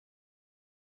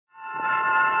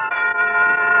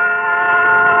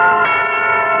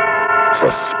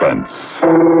Suspense.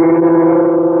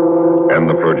 And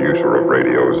the producer of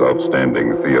radio's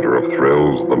outstanding theater of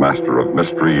thrills, the master of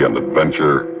mystery and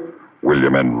adventure,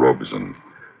 William N. Robeson.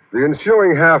 The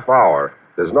ensuing half hour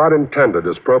is not intended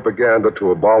as propaganda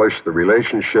to abolish the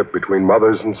relationship between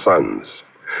mothers and sons.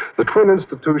 The twin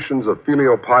institutions of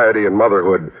filial piety and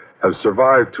motherhood have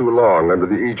survived too long under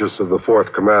the aegis of the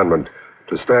Fourth Commandment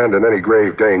to stand in any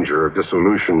grave danger of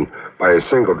dissolution by a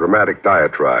single dramatic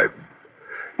diatribe.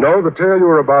 No, the tale you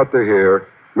are about to hear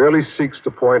merely seeks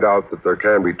to point out that there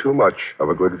can be too much of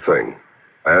a good thing.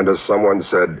 And as someone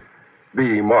said, be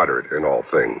ye moderate in all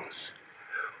things.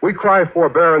 We cry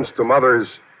forbearance to mothers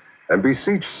and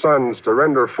beseech sons to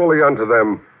render fully unto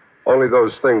them only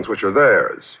those things which are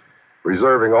theirs,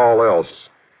 reserving all else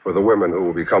for the women who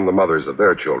will become the mothers of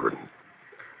their children.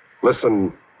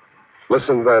 Listen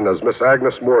then as Miss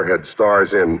Agnes Moorehead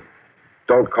stars in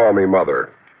Don't Call Me Mother,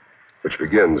 which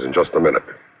begins in just a minute.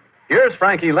 Here's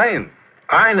Frankie Lane.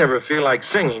 I never feel like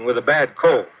singing with a bad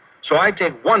cold, so I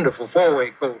take wonderful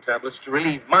four-way cold tablets to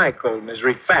relieve my cold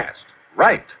misery fast.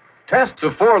 Right. Tests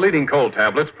of 4 leading cold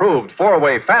tablets proved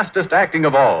 4-way fastest acting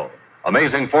of all.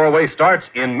 Amazing 4-way starts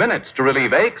in minutes to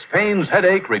relieve aches, pains,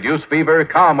 headache, reduce fever,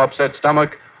 calm upset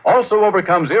stomach, also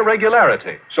overcomes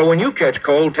irregularity. So when you catch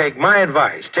cold, take my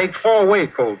advice. Take 4-way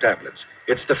cold tablets.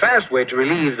 It's the fast way to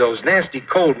relieve those nasty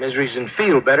cold miseries and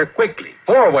feel better quickly.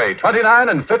 4-way, 29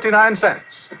 and 59 cents.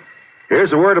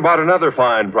 Here's a word about another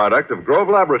fine product of Grove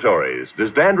Laboratories.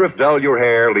 Does dandruff dull your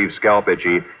hair, leave scalp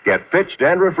itchy? Get Fitch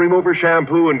Dandruff Remover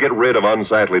Shampoo and get rid of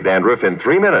unsightly dandruff in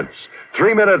 3 minutes.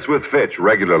 3 minutes with Fitch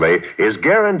regularly is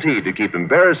guaranteed to keep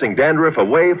embarrassing dandruff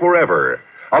away forever.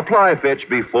 Apply Fitch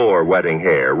before wetting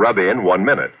hair. Rub in 1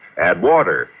 minute. Add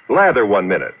water. Lather 1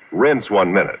 minute. Rinse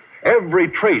 1 minute. Every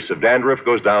trace of dandruff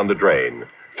goes down the drain.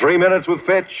 3 minutes with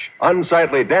Fitch,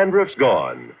 unsightly dandruff's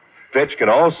gone. Fitch can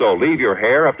also leave your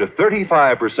hair up to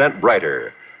 35%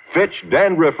 brighter. Fitch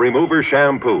Dandruff Remover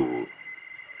Shampoo.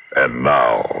 And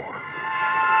now,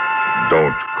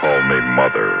 Don't Call Me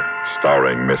Mother,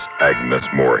 starring Miss Agnes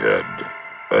Moorehead.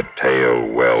 A tale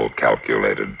well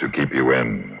calculated to keep you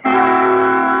in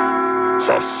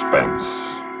suspense.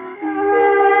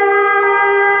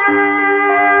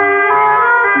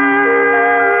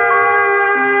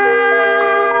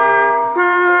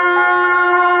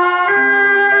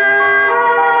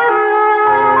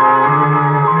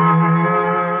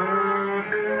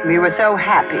 We were so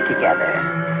happy together.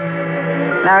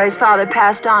 Larry's father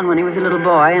passed on when he was a little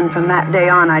boy, and from that day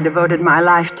on, I devoted my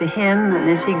life to him, and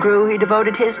as he grew, he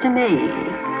devoted his to me.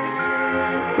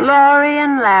 Laurie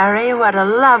and Larry, what a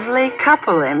lovely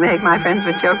couple they make. My friends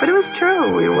would joke, but it was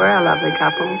true. We were a lovely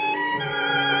couple.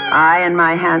 I and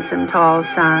my handsome, tall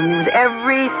son. He was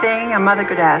everything a mother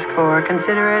could ask for.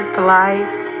 Considerate, polite,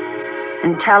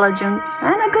 intelligent,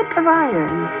 and a good provider.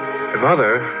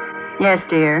 Mother? Yes,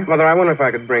 dear. Mother, I wonder if I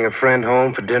could bring a friend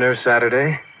home for dinner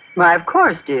Saturday. Why, of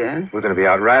course, dear. We're going to be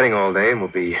out riding all day, and we'll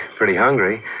be pretty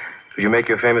hungry. Would you make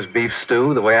your famous beef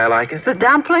stew the way I like it? The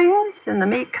dumplings and the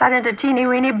meat cut into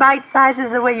teeny-weeny bite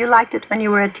sizes the way you liked it when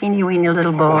you were a teeny-weeny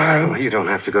little boy. Well, you don't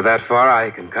have to go that far. I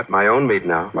can cut my own meat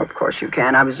now. Well, of course you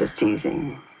can. I was just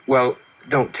teasing. Well,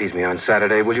 don't tease me on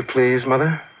Saturday, will you please,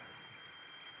 Mother?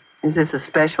 Is this a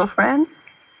special friend?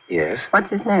 Yes. What's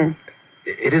his name?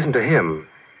 It isn't a him.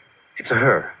 It's a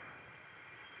her.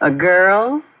 A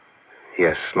girl?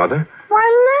 Yes, Mother.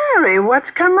 Why, Larry, what's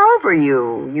come over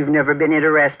you? You've never been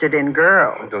interested in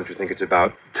girls. Don't you think it's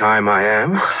about time I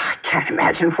am? I can't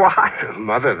imagine why.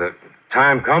 Mother, the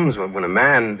time comes when a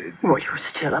man... Well, you're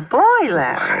still a boy,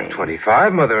 Larry. I'm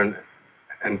 25, Mother,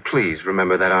 and please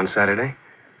remember that on Saturday.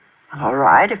 All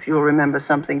right, if you'll remember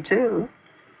something, too.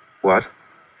 What?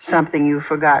 Something you've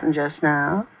forgotten just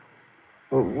now.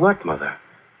 Well, what, Mother?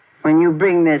 When you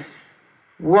bring this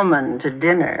woman to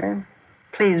dinner,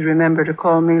 please remember to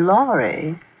call me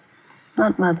Laurie,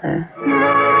 not Mother.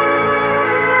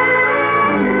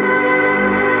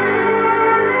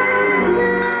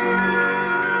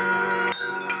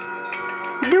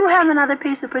 Do have another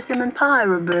piece of persimmon pie,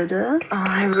 Roberta. Oh,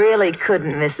 I really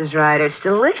couldn't, Mrs. Ryder. It's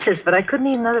delicious, but I couldn't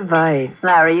eat another bite.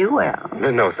 Larry, you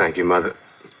will. No, thank you, Mother.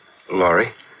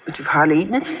 Laurie? But you've hardly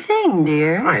eaten a thing,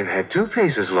 dear. I've had 2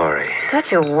 pieces, Laurie.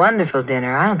 Such a wonderful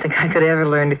dinner. I don't think I could ever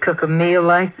learn to cook a meal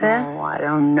like that. Oh, I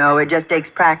don't know. It just takes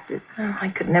practice. Oh, I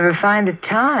could never find the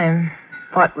time.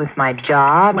 What with my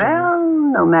job? Well,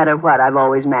 no matter what, I've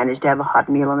always managed to have a hot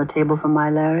meal on the table for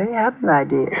my Larry, haven't I,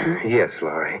 dear? Yes,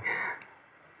 Laurie.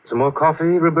 Some more coffee,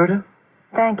 Roberta?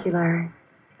 Thank you, Larry.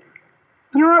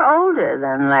 You're older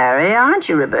than Larry, aren't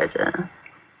you, Roberta?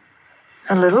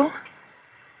 A little.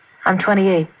 I'm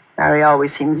 28. Larry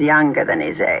always seems younger than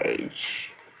his age.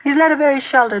 He's led a very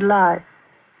sheltered life.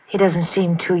 He doesn't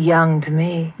seem too young to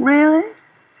me. Really?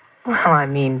 Well, I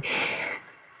mean,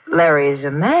 Larry is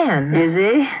a man. Is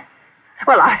he?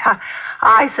 Well,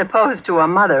 I suppose to a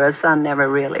mother, a son never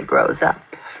really grows up.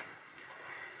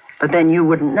 But then you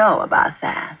wouldn't know about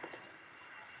that.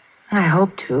 I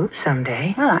hope to,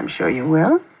 someday. Well, I'm sure you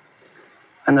will.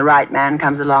 When the right man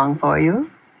comes along for you.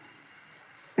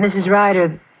 Mrs.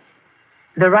 Ryder,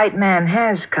 the right man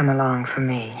has come along for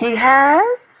me. He has?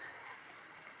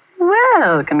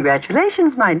 Well,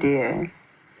 congratulations, my dear.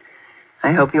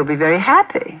 I hope you'll be very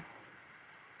happy.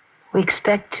 We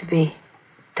expect to be,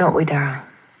 don't we, darling?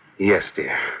 Yes,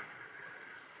 dear.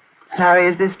 Larry,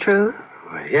 is this true?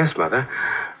 Well, yes, Mother.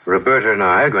 Roberta and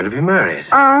I are going to be married.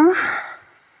 Oh?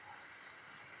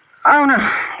 Oh, no.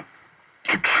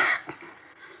 You can't.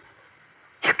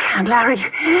 You can't, Larry.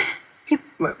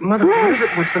 Mother, what is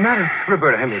it? What's the matter?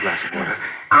 Roberta, hand me a glass of water.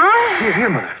 Here,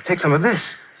 Mother. Take some of this.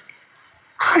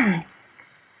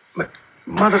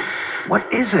 Mother, what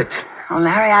is it? Oh,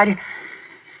 Larry,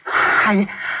 I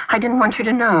didn't want you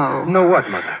to know. Know what,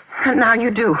 Mother? And now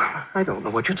you do. I don't know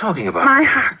what you're talking about. My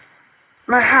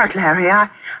heart, Larry.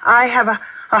 I have a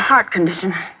heart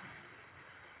condition.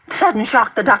 Sudden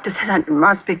shock. The doctor said I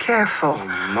must be careful. Oh,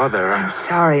 Mother, I'm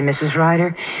sorry, Mrs.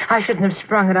 Ryder. I shouldn't have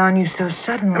sprung it on you so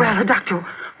suddenly. Well, the doctor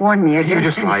warned me again. You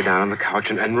just lie down on the couch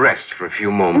and rest for a few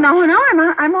moments. No,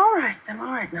 I'm all right. I'm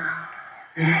all right now.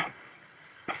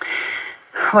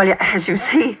 Well, as you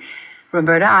see,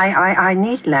 Roberta, I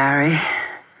need Larry.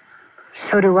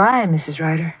 So do I, Mrs.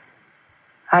 Ryder.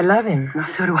 I love him. Well,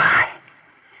 so do I.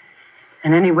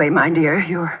 And anyway, my dear,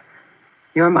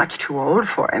 you're much too old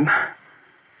for him.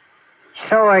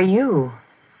 So are you.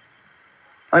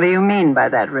 What do you mean by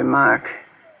that remark?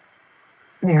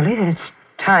 Merely that it's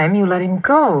time you let him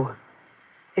go.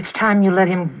 It's time you let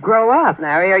him grow up.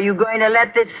 Larry, are you going to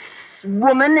let this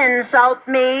woman insult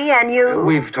me and you?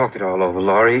 We've talked it all over,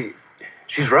 Laurie.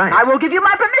 She's right. I will give you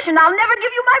my permission. I'll never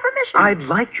give you my permission. I'd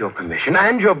like your permission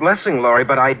and your blessing, Laurie,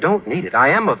 but I don't need it. I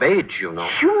am of age, you know.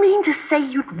 You mean to say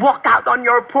you'd walk out on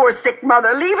your poor sick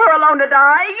mother, leave her alone to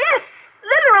die? Yes,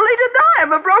 literally to die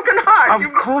of a broken heart.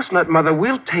 Of course not, Mother.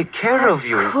 We'll take care of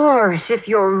you. Of course, if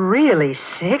you're really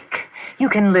sick, you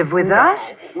can live with us.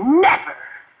 Never.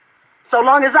 So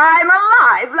long as I'm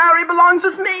alive, Larry belongs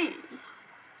with me.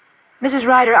 Mrs.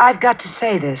 Ryder, I've got to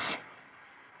say this.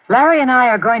 Larry and I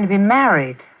are going to be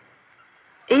married.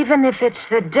 Even if it's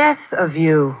the death of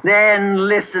you. Then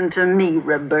listen to me,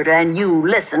 Roberta, and you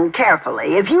listen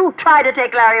carefully. If you try to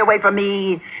take Larry away from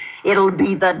me, it'll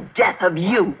be the death of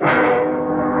you.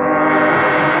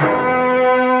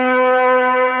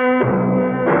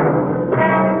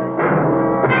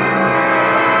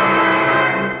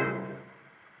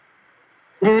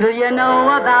 Doodle, you know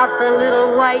about the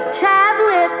little white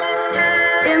tablets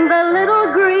in the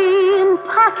little green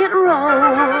pocket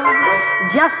roll,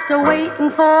 just a-waiting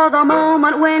for the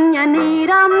moment when you need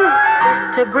 'em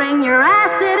to bring your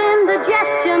acid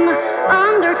indigestion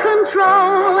under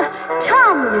control.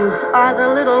 Tums are the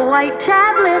little white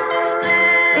tablets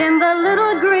in the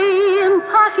little green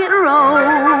pocket roll.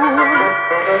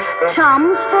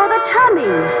 Tums for the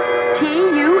tummy,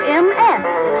 Tums,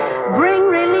 bring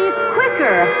relief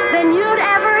quicker than you'd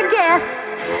ever guess.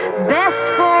 Best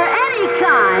for any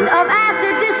kind of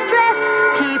acid distress.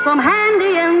 Keep 'em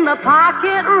handy in the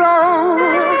pocket roll.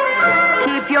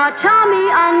 Keep your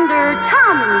tummy under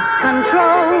Tums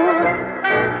control.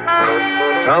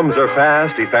 Tums are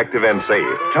fast, effective, and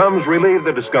safe. Tums relieve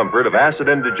the discomfort of acid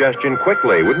indigestion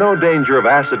quickly with no danger of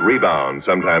acid rebound,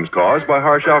 sometimes caused by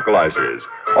harsh alkalizers.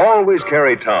 Always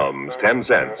carry Tums, 10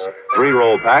 cents.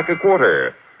 3-roll pack, a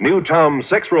quarter. New Tums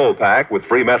 6-roll pack with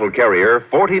free metal carrier,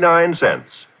 49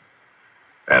 cents.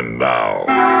 And now,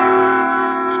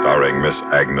 starring Miss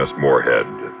Agnes Moorehead,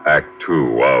 Act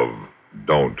 2 of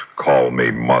Don't Call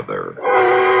Me Mother.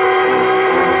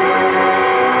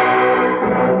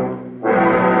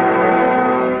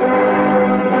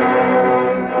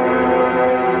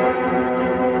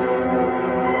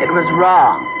 It was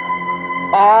wrong.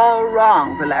 All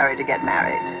wrong for Larry to get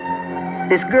married.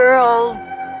 This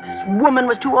woman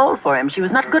was too old for him. She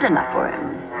was not good enough for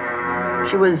him.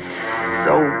 She was,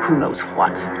 who knows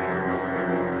what.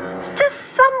 Just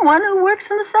someone who works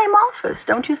in the same office.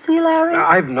 Don't you see, Larry?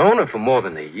 I've known her for more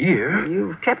than a year.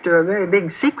 You've kept her a very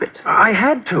big secret. I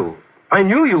had to. I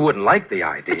knew you wouldn't like the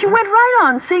idea. But you went right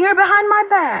on seeing her behind my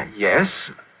back. Yes,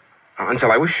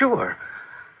 until I was sure.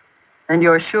 And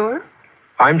you're sure?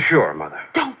 I'm sure, Mother.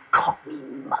 Don't call me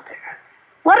Mother.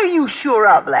 What are you sure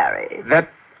of, Larry? That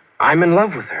I'm in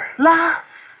love with her. Love?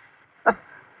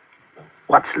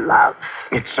 What's love?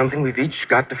 It's something we've each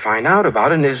got to find out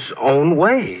about in his own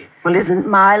way. Well, isn't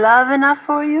my love enough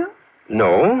for you?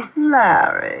 No.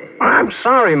 Larry. I'm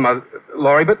sorry,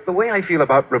 Laurie, but the way I feel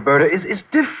about Roberta is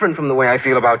different from the way I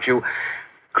feel about you.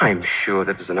 I'm sure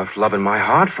that there's enough love in my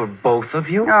heart for both of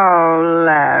you. Oh,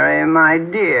 Larry, my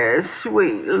dear,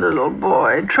 sweet little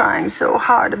boy, trying so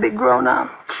hard to be grown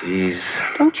up. Please.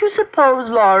 Don't you suppose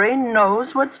Laurie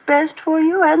knows what's best for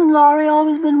you? Hasn't Laurie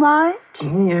always been right?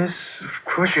 Yes, of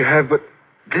course you have, but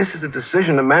this is a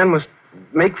decision a man must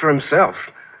make for himself.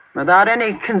 Without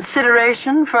any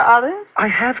consideration for others? I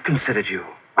have considered you.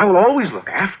 I will always look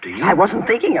after you. I wasn't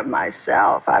thinking of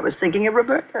myself. I was thinking of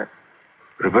Roberta.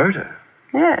 Roberta?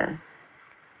 Yes.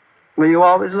 Will you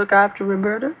always look after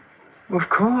Roberta? Of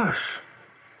course.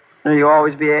 Will you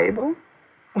always be able?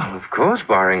 Well, of course,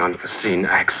 barring unforeseen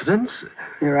accidents.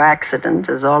 Your accident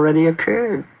has already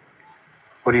occurred.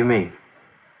 What do you mean?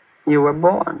 You were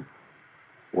born.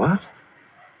 What?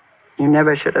 You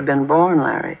never should have been born,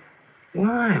 Larry.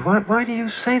 Why? Why do you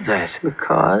say that?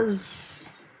 Because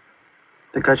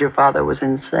your father was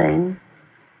insane.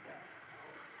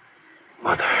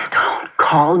 Mother. Don't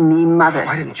call me Mother.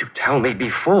 Why didn't you tell me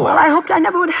before? Well, I hoped I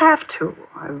never would have to.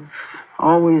 I've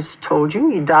always told you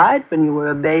he died when you were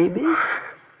a baby.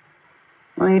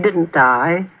 Well, he didn't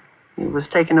die. He was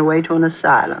taken away to an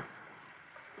asylum.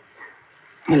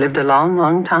 He lived a long,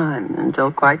 long time,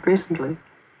 until quite recently.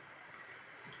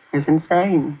 He's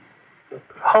insane.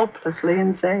 Hopelessly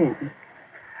insane.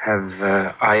 Have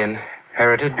I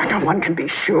inherited? No one can be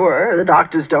sure. The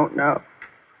doctors don't know.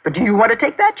 But do you want to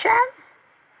take that chance?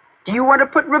 Do you want to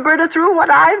put Roberta through what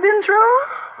I've been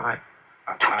through?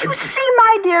 Don't you see,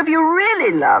 my dear, if you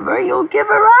really love her, you'll give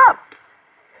her up.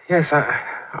 Yes,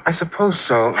 I suppose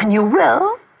so. And you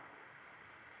will?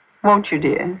 Won't you,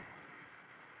 dear?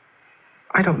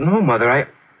 I don't know, Mother. I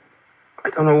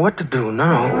don't know what to do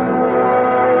now.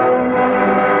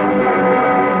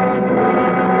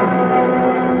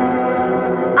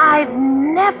 I've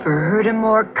never heard a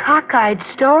more cockeyed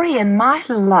story in my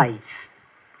life.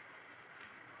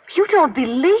 You don't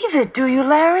believe it, do you,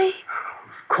 Larry?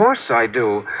 Of course I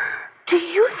do. Do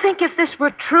you think if this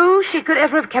were true, she could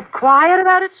ever have kept quiet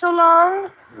about it so long?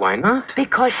 Why not?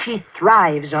 Because she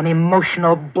thrives on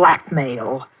emotional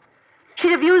blackmail.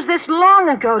 She'd have used this long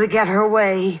ago to get her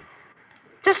way.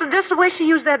 Just the way she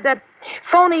used that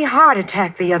phony heart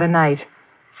attack the other night.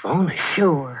 Phony?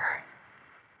 Sure.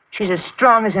 She's as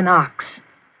strong as an ox.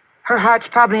 Her heart's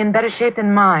probably in better shape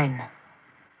than mine.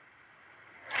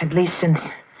 At least since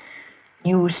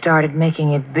you started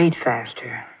making it beat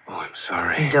faster. Oh, I'm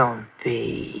sorry. Don't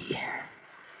be.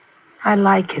 I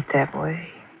like it that way.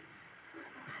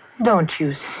 Don't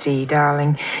you see,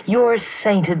 darling? Your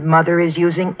sainted mother is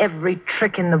using every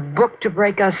trick in the book to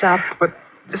break us up. But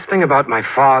this thing about my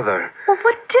father... Well,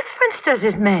 what difference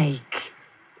does it make?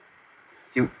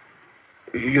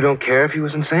 You don't care if he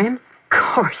was insane? Of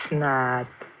course not.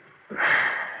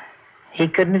 He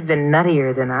couldn't have been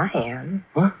nuttier than I am.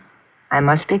 What? I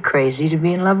must be crazy to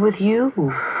be in love with you.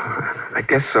 I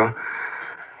guess so.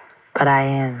 But I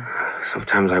am.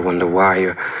 Sometimes I wonder why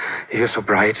you're so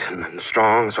bright and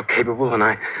strong and so capable, and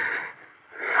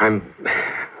I'm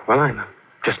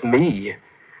just me.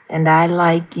 And I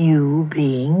like you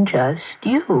being just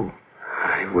you.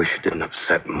 I wish it didn't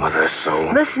upset Mother so.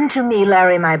 Listen to me,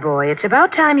 Larry, my boy. It's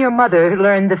about time your mother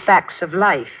learned the facts of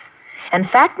life. And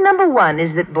fact number 1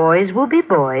 is that boys will be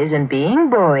boys, and being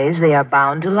boys, they are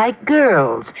bound to like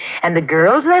girls. And the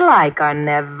girls they like are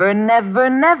never, never,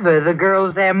 never the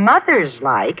girls their mothers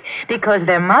like, because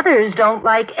their mothers don't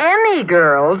like any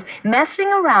girls messing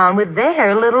around with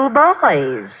their little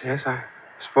boys. Yes, I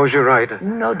suppose you're right. You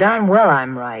know darn well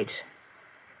I'm right.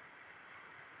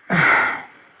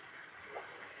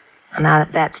 Now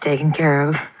that that's taken care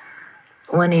of,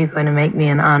 when are you going to make me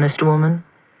an honest woman?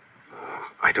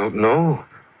 I don't know.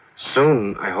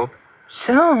 Soon, I hope.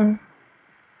 Soon?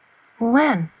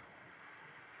 When?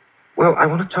 Well, I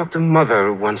want to talk to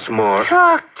Mother once more.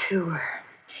 Talk to her.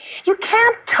 You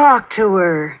can't talk to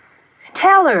her.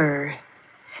 Tell her.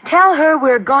 Tell her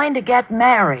we're going to get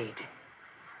married.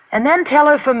 And then tell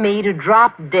her for me to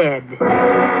drop dead.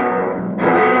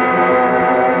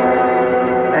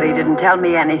 But he didn't tell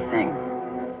me anything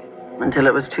until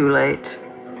it was too late.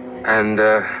 And,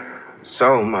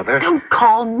 so, Mother... Don't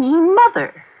call me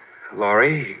Mother.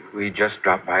 Laurie, we just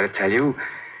dropped by to tell you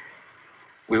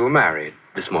we were married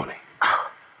this morning. Oh.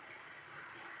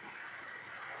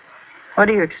 What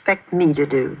do you expect me to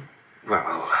do?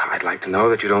 Well, I'd like to know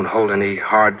that you don't hold any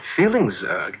hard feelings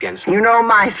against me. You know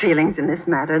my feelings in this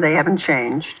matter. They haven't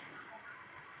changed.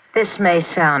 This may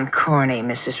sound corny,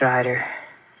 Mrs. Ryder,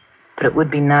 But it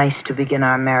would be nice to begin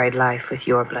our married life with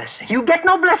your blessing. You get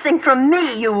no blessing from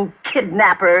me, you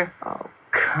kidnapper. Oh,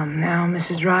 come now,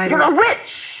 Mrs. Ryder. You're a witch.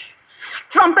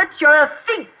 Strumpets, you're a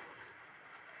thief.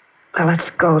 Well, let's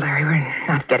go, Larry. We're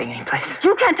not getting any place.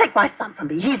 You can't take my son from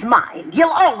me. He's mine. He'll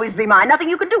always be mine. Nothing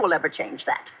you can do will ever change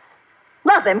that.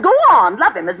 Love him. Go on.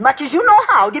 Love him as much as you know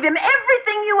how. Give him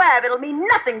everything you have. It'll mean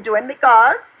nothing to him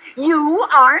because you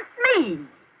aren't me.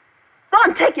 Go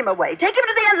on, take him away. Take him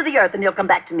to the ends of the earth and he'll come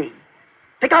back to me.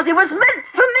 Because he was meant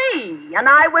for me and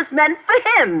I was meant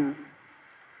for him.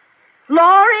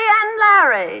 Laurie and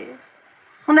Larry.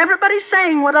 And everybody's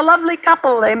saying what a lovely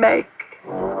couple they make.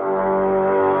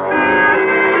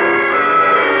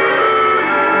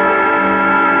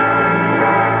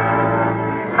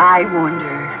 I warned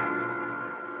her.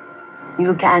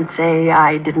 You can't say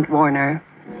I didn't warn her.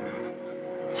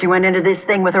 She went into this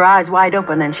thing with her eyes wide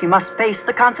open, and she must face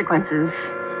the consequences.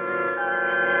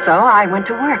 So I went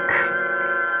to work.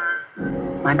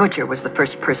 My butcher was the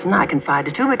first person I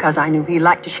confided to because I knew he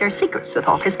liked to share secrets with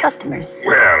all his customers.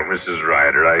 Well, Mrs.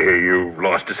 Ryder, I hear you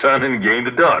lost a son and gained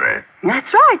a daughter.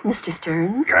 That's right, Mr.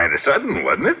 Stearns. Kind of sudden,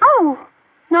 wasn't it? Oh,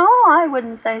 no, I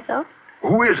wouldn't say so.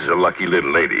 Who is the lucky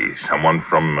little lady? Someone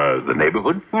from the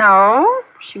neighborhood? No,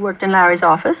 she worked in Larry's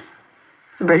office.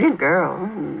 A brilliant girl.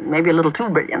 Maybe a little too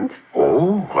brilliant.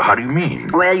 Oh, how do you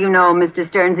mean? Well, you know, Mr.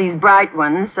 Stearns, these bright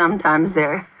ones, sometimes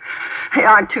they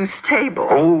aren't too stable.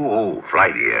 Oh,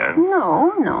 flighty, eh?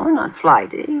 No, not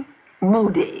flighty.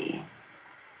 Moody.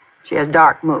 She has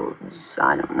dark moods.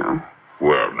 I don't know.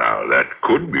 Well, now, that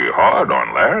could be hard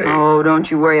on Larry. Oh,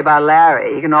 don't you worry about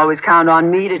Larry. You can always count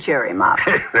on me to cheer him up.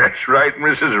 That's right,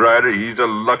 Mrs. Ryder. He's a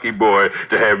lucky boy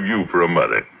to have you for a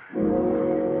mother.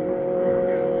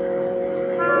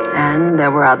 And there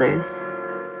were others.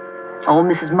 Old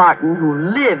Mrs. Martin, who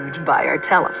lived by her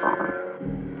telephone.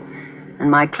 And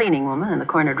my cleaning woman and the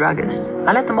corner druggist.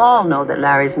 I let them all know that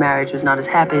Larry's marriage was not as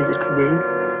happy as it could be.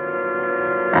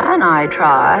 And I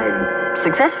tried,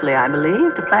 successfully, I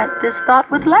believe, to plant this thought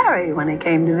with Larry when he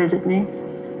came to visit me.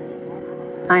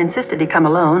 I insisted he come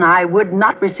alone. I would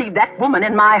not receive that woman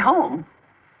in my home.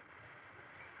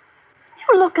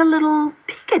 You look a little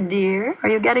peaked, dear. Are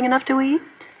you getting enough to eat?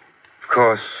 Of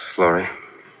course, Laurie.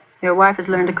 Your wife has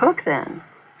learned to cook, then.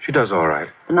 She does all right.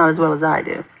 But not as well as I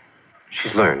do.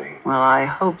 She's learning. Well, I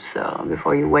hope so,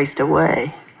 before you waste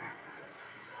away.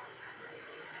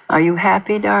 Are you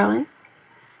happy, darling?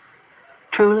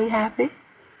 Truly happy?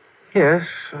 Yes,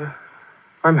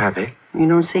 I'm happy. You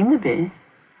don't seem to be.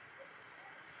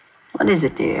 What is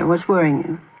it, dear? What's worrying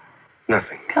you?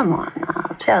 Nothing. Come on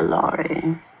now, tell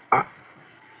Laurie.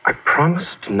 I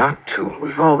promised not to.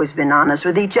 We've always been honest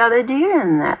with each other, dear,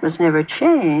 and that must never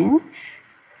change.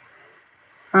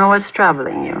 Now, what's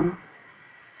troubling you?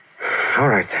 All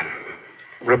right, then.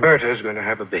 Roberta's going to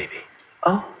have a baby.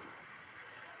 Oh.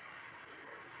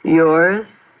 Yours?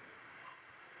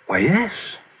 Why, yes.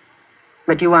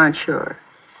 But you aren't sure.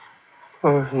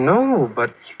 Oh, no, but...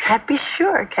 You can't be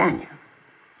sure, can you?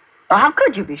 Well, how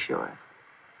could you be sure?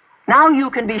 Now you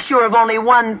can be sure of only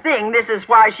one thing. This is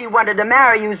why she wanted to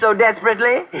marry you so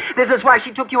desperately. This is why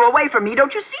she took you away from me.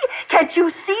 Don't you see? Can't you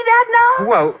see that now?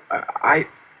 Well, I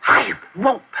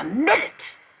won't permit it.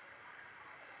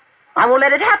 I won't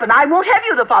let it happen. I won't have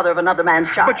you the father of another man's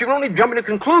child. But you're only jumping to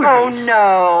conclusions.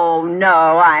 Oh,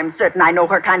 no. I'm certain I know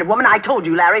her kind of woman. I told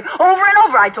you, Larry. Over and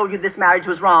over I told you this marriage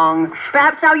was wrong.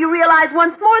 Perhaps now you realize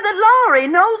once more that Laurie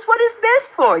knows what is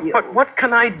best for you. But what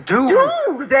can I do?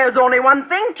 Do? There's only one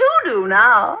thing to do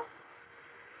now.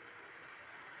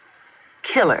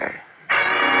 Kill her.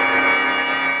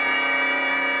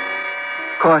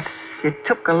 Of course, it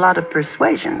took a lot of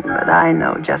persuasion, but I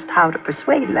know just how to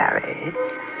persuade Larry.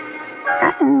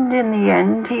 And in the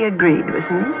end, he agreed with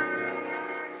me.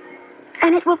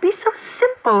 And it will be so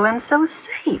simple and so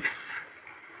safe.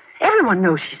 Everyone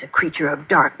knows she's a creature of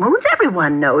dark moods.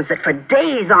 Everyone knows that for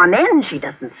days on end she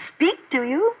doesn't speak to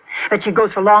you. That she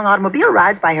goes for long automobile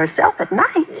rides by herself at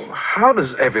night. How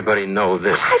does everybody know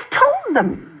this? I've told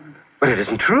them. But it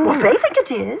isn't true. Well, they think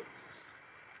it is.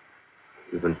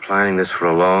 You've been planning this for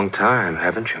a long time,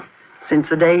 haven't you? Since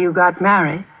the day you got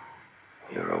married.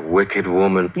 You're a wicked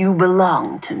woman. You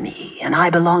belong to me, and I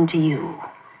belong to you.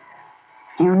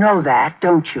 You know that,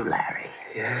 don't you, Larry?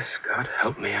 Yes, God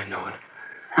help me, I know it.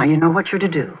 Now, you know what you're to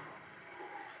do.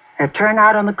 Turn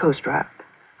out on the coast route,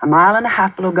 1.5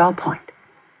 miles below Gull Point.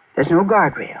 There's no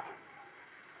guardrail.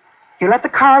 You let the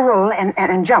car roll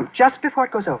and jump just before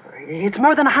it goes over. It's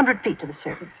more than 100 feet to the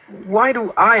surface. Why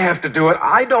do I have to do it?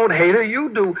 I don't hate her. You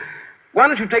do. Why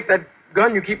don't you take that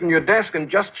gun you keep in your desk and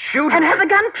just shoot her? And have the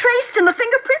gun traced in the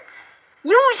fingerprints?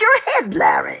 Use your head,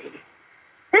 Larry.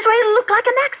 This way it'll look like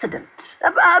an accident,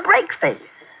 a brake failure.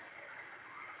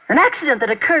 An accident that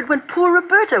occurred when poor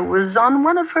Roberta was on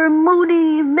one of her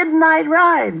moody midnight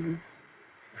rides.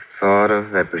 Thought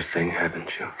of everything, haven't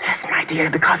you? Yes, my dear,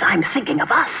 because I'm thinking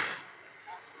of us.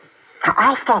 Now,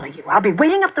 I'll follow you. I'll be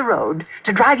waiting up the road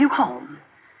to drive you home.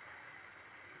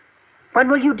 When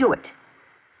will you do it?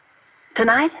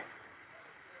 Tonight?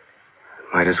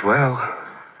 Might as well.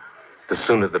 The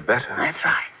sooner the better. That's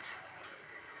right.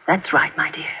 That's right,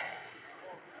 my dear.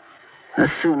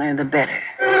 The sooner the better.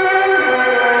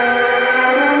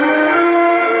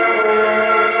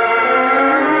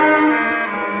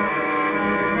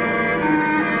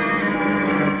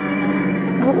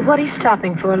 What are you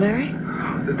stopping for, Larry?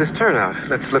 This turnout.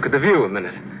 Let's look at the view a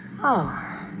minute. Oh.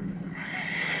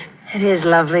 It is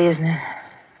lovely, isn't it?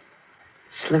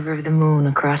 Sliver of the moon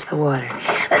across the water.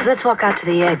 Let's walk out to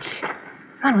the edge.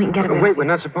 Come on, we can get a bit. Wait, we're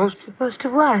not supposed to? Supposed to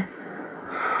what?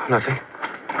 Nothing.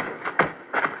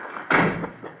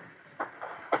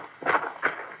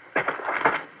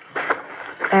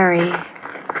 Larry,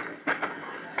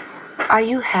 are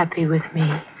you happy with me?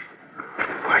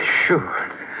 Why, sure.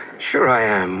 Sure I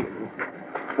am.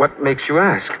 What makes you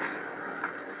ask?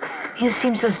 You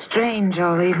seem so strange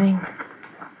all evening.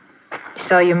 You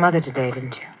saw your mother today,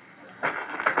 didn't you?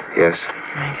 Yes.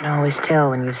 I can always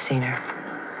tell when you've seen her.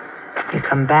 You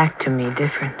come back to me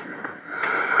different.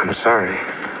 I'm sorry.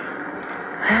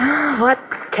 What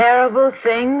terrible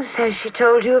things has she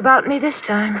told you about me this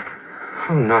time?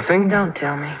 Oh, nothing. Don't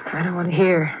tell me. I don't want to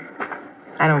hear.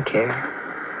 I don't care.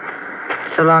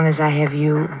 So long as I have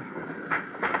you.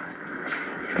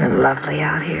 Isn't it lovely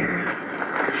out here?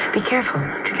 Be careful.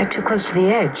 Don't you get too close to the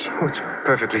edge. Oh, it's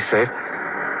perfectly safe.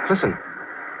 Listen.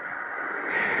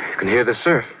 You can hear the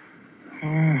surf.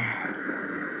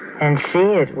 And see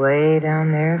it way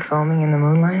down there foaming in the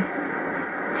moonlight?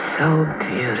 So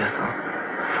beautiful.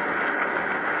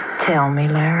 Tell me,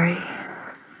 Larry.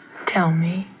 Tell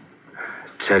me.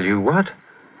 Tell you what?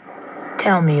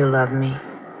 Tell me you love me.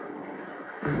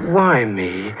 Why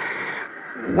me?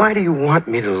 Why do you want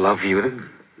me to love you?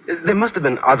 There must have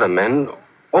been other men,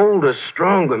 older,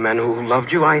 stronger men who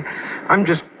loved you. I'm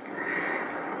just...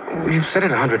 You've said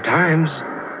it 100 times.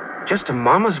 Just a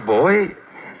mama's boy.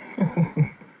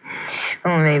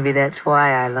 Well, maybe that's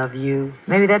why I love you.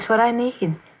 Maybe that's what I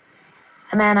need.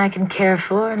 A man I can care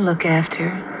for and look after,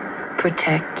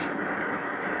 protect.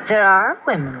 There are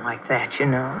women like that, you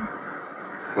know.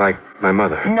 Like my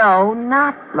mother. No,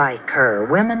 not like her.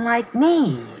 Women like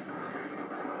me.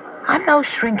 I'm no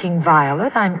shrinking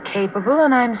violet. I'm capable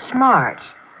and I'm smart.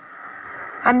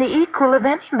 I'm the equal of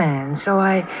any man, so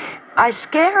I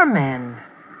scare men.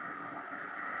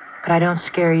 But I don't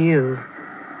scare you.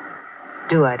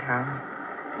 Do I, Tom?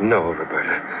 No,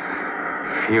 Roberta.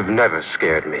 You've never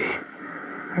scared me.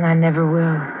 And I never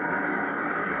will.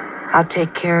 I'll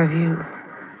take care of you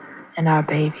and our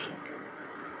baby.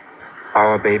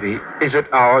 Our baby? Is it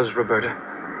ours, Roberta?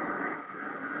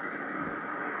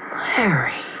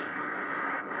 Larry.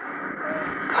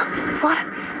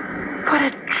 What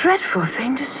a dreadful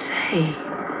thing to say.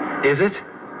 Is it?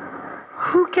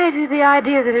 Who gave you the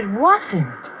idea that it wasn't?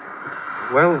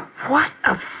 Well... What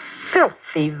a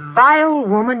filthy, vile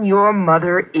woman your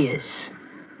mother is.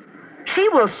 She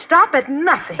will stop at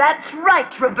nothing. That's right,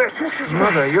 Roberta. Mrs.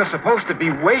 Mother, you're supposed to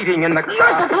be waiting in the car.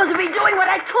 You're supposed to be doing what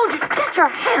I told you. Get your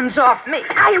hands off me.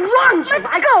 I warned you.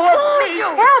 Let go of me.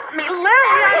 Help me,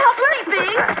 Larry. I'm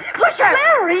sleeping. Push her.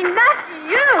 Larry, not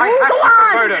you. Go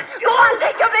on. Roberta. Go on,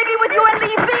 take your baby with you and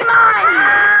leave me mine.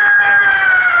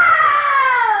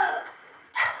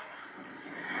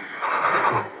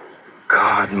 Oh,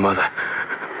 God, Mother.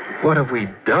 What have we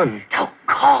done? Don't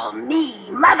call me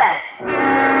Mother.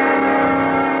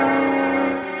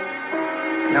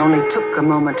 It only took a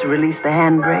moment to release the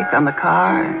handbrake on the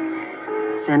car,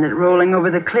 send it rolling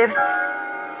over the cliff,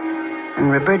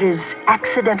 and Roberta's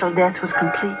accidental death was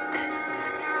complete.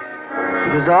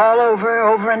 It was all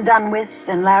over and done with,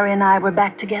 and Larry and I were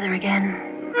back together again.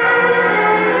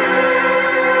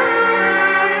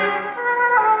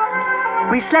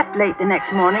 We slept late the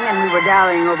next morning, and we were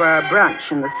dallying over our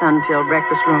brunch in the sun-filled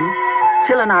breakfast room,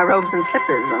 still in our robes and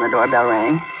slippers when the doorbell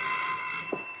rang.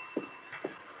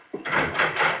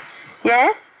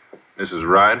 Yes? Mrs.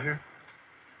 Ryder?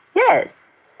 Yes.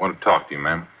 Want to talk to you,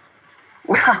 ma'am.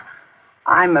 Well,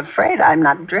 I'm afraid I'm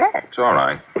not dressed. It's all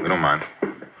right. We don't mind.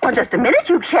 Well, just a minute.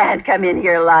 You can't come in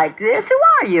here like this. Who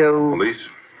are you? Police?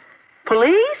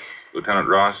 Police? Lieutenant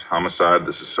Ross, homicide.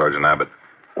 This is Sergeant Abbott.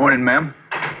 Morning, ma'am.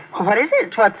 What is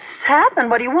it? What's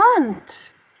happened? What do you want?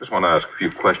 Just want to ask a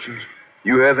few questions.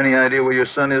 You have any idea where your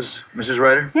son is, Mrs.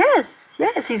 Ryder? Yes,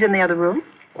 he's in the other room.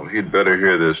 Well, he'd better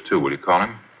hear this, too. Will you call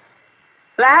him?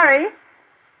 Larry,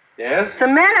 Yes?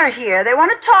 some men are here. They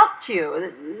want to talk to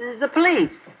you. The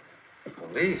police.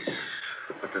 Police?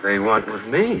 What do they want with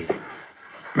me?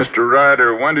 Mr.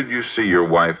 Ryder, when did you see your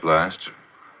wife last?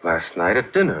 Last night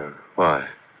at dinner. Why?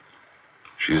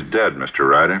 She's dead, Mr.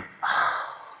 Ryder.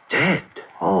 Dead?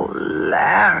 Oh,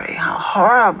 Larry, how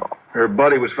horrible. Her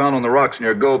body was found on the rocks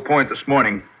near Gold Point this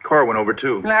morning. Car went over,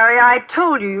 too. Larry, I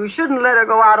told you shouldn't let her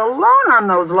go out alone on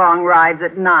those long rides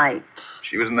at night.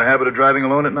 She was in the habit of driving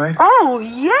alone at night? Oh,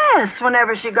 yes,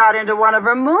 whenever she got into one of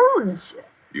her moods.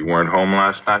 You weren't home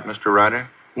last night, Mr. Ryder?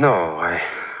 No, I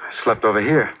slept over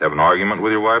here. Have an argument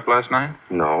with your wife last night?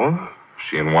 No? Was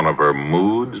she in one of her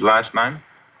moods last night?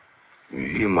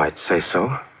 You might say so.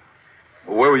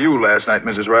 Well, where were you last night,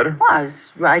 Mrs. Ryder? Well, I was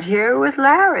right here with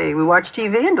Larry. We watched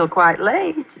TV until quite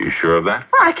late. You sure of that?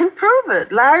 Well, I can prove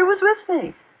it. Larry was with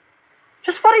me.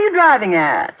 Just what are you driving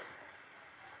at?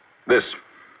 This.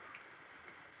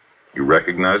 You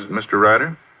recognize it, Mr.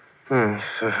 Ryder? It's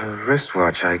a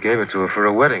wristwatch. I gave it to her for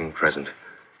a wedding present.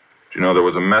 Do you know there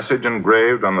was a message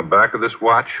engraved on the back of this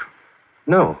watch?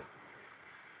 No.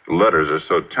 The letters are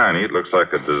so tiny it looks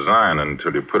like a design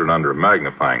until you put it under a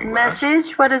magnifying glass.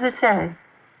 Message? What does it say?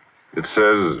 It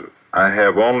says, I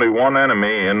have only one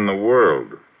enemy in the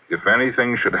world. If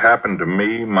anything should happen to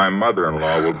me, my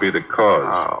mother-in-law will be the cause.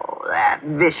 Oh, that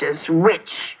vicious witch.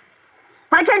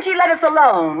 Why can't she let us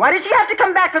alone? Why does she have to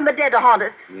come back from the dead to haunt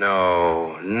us?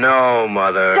 No,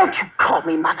 Mother. Don't you call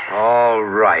me Mother. All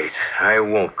right. I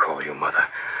won't call you Mother.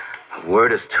 A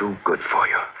word is too good for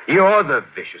you. You're the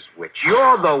vicious witch.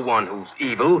 You're the one who's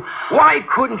evil. Why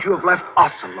couldn't you have left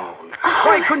us alone?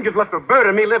 Why couldn't you have let Roberta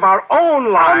and me live our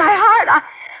own lives? Oh, my heart.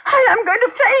 I'm going to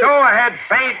faint. Go ahead,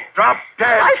 faint. Drop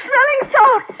dead. I'm smelling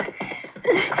salts.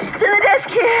 It's in the desk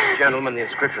here. Gentlemen, the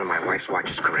inscription on my wife's watch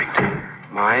is correct.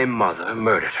 My mother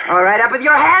murdered her. All right, up with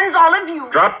your hands, all of you.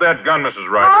 Drop that gun, Mrs.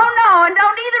 Ryder. Oh, no, and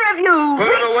don't either of you.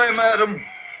 Put it away, madam.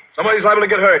 Somebody's liable to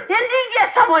get hurt. Indeed,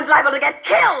 yes, someone's liable to get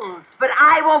killed. But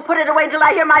I won't put it away until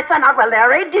I hear my son out. Well,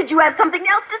 Larry, did you have something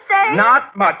else to say?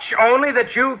 Not much. Only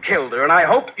that you killed her, and I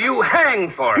hope you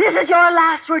hang for it. This is your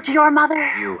last word to your mother?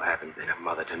 You haven't been a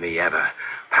mother to me ever.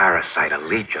 Parasite, a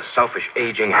leech, a selfish,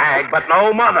 aging hag, but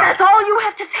no mother. That's all you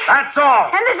have to say. That's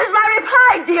all. And this is my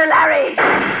reply, dear Larry.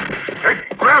 Hey,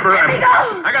 grab her. Let me go.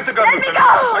 I got the gun. Let me go.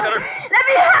 I got her. Let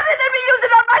me have it. Let me use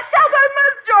it on myself. I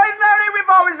must join Larry. We've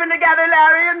always been together,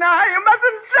 Larry and I. You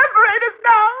mustn't separate us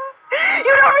now.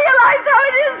 You don't realize how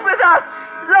it is with us.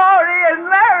 Laurie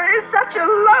and Larry, such a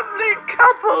lovely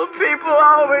couple, people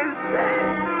always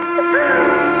say.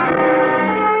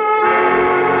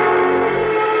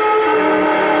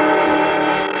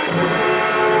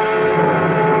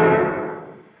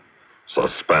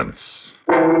 Suspense,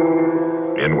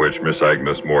 in which Miss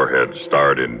Agnes Moorehead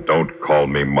starred in Don't Call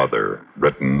Me Mother,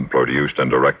 written, produced,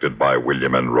 and directed by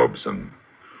William N. Robeson.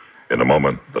 In a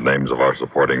moment, the names of our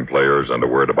supporting players and a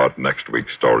word about next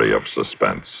week's story of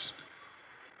suspense.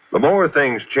 The more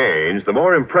things change, the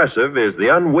more impressive is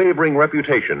the unwavering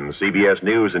reputation CBS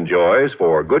News enjoys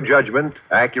for good judgment,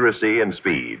 accuracy, and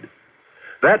speed.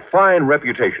 That fine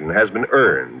reputation has been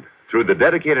earned through the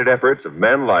dedicated efforts of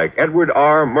men like Edward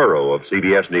R. Murrow of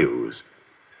CBS News.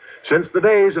 Since the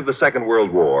days of the Second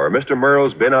World War, Mr.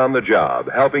 Murrow's been on the job,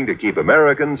 helping to keep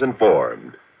Americans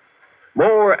informed.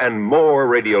 More and more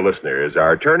radio listeners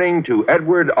are turning to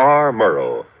Edward R.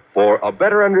 Murrow for a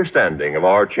better understanding of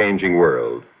our changing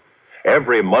world.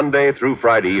 Every Monday through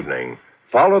Friday evening,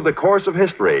 follow the course of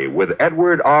history with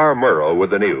Edward R. Murrow with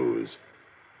the news.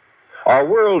 Our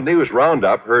World News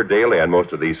Roundup, heard daily on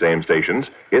most of these same stations,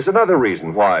 is another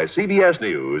reason why CBS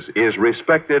News is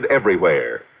respected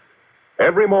everywhere.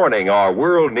 Every morning, our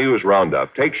World News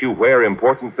Roundup takes you where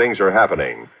important things are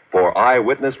happening for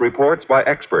eyewitness reports by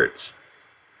experts.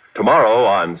 Tomorrow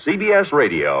on CBS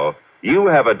Radio, you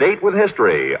have a date with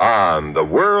history on the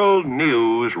World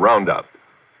News Roundup.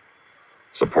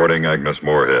 Supporting Agnes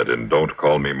Moorehead in Don't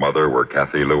Call Me Mother were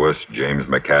Kathy Lewis, James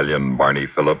McCallion, Barney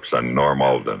Phillips, and Norm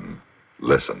Alden.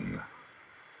 Listen.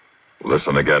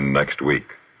 Listen again next week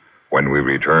when we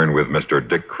return with Mr.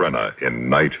 Dick Crenna in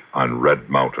Night on Red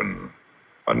Mountain.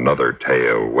 Another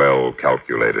tale well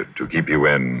calculated to keep you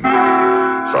in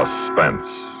suspense.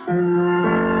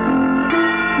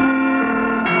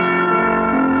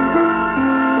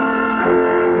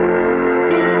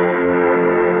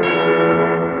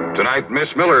 Tonight,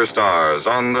 Miss Miller stars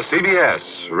on the CBS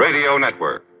Radio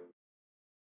Network.